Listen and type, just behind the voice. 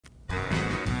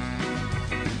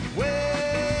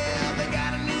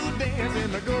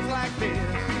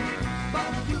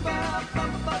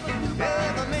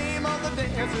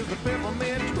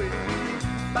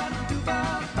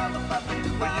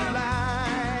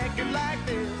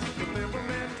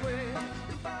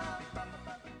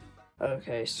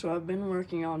Okay, so I've been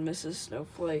working on Mrs.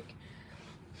 Snowflake.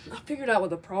 I figured out what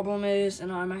the problem is,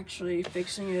 and I'm actually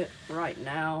fixing it right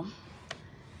now.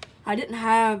 I didn't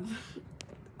have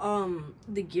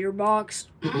the gearbox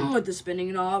with the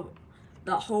spinning knob.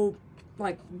 That whole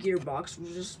gearbox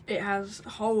was just, it has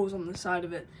holes on the side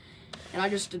of it, and I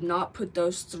just did not put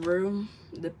those through.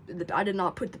 I did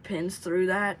not put the pins through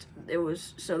that.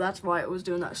 So that's why it was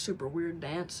doing that super weird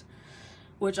dance,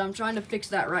 which I'm trying to fix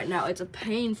that right now. It's a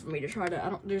pain for me to try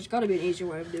to, there's gotta be an easier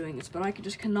way of doing this, but I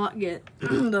just cannot get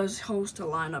those holes to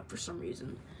line up for some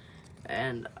reason.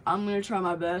 And I'm gonna try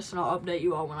my best, and I'll update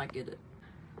you all when I get it.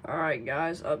 Alright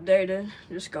guys, updated,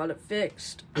 just got it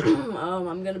fixed.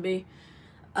 I'm gonna be,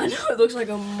 I know it looks like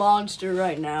a monster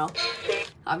right now.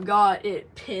 I've got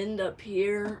it pinned up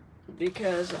here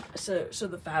because, so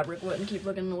the fabric wouldn't keep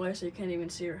looking in the way, so you can't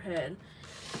even see her head.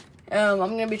 I'm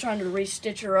gonna be trying to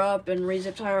re-stitch her up and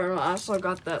re-zip tie her. I also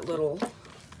got that little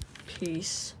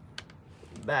piece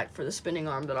back for the spinning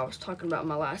arm that I was talking about in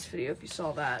my last video, if you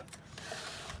saw that.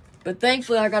 But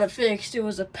thankfully I got it fixed. It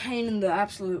was a pain in the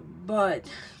absolute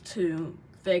butt to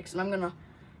fix, and I'm gonna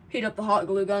heat up the hot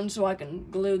glue gun so I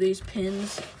can glue these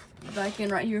pins back in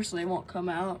right here so they won't come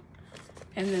out.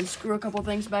 And then screw a couple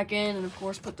things back in, and of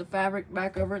course put the fabric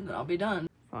back over it, and then I'll be done.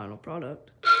 Final product.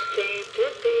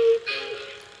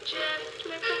 Just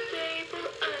slip a table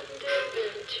under the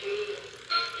tree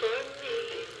for me.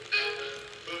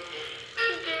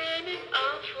 Been an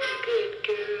awful good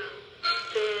girl,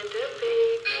 Santa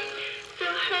baby. So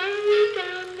hurry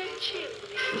down the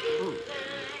chimney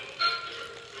tonight.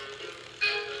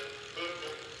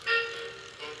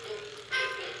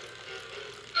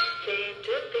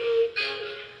 Santa baby,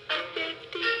 a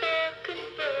 54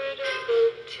 convertible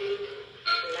to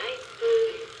light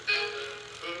blue.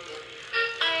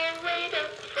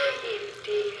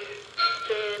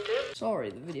 Sorry,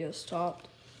 the video stopped,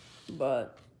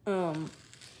 but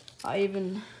I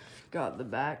even got the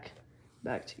back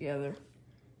together.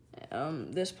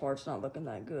 This part's not looking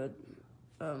that good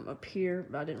up here,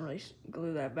 but I didn't really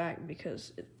glue that back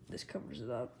because this covers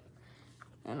it up.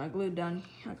 And I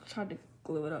tried to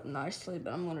glue it up nicely,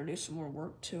 but I'm gonna do some more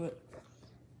work to it.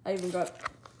 I even got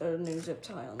a new zip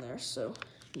tie on there, so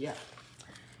yeah.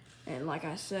 And like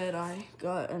I said, I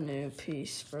got a new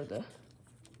piece for the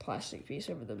plastic piece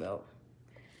over the belt.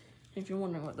 If you're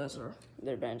wondering what those are,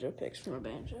 they're banjo picks from a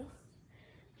banjo,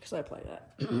 because I play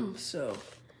that. So,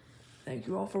 thank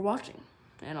you all for watching,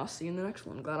 and I'll see you in the next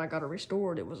one. Glad I got it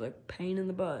restored. It was a pain in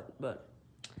the butt, but,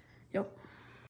 yep.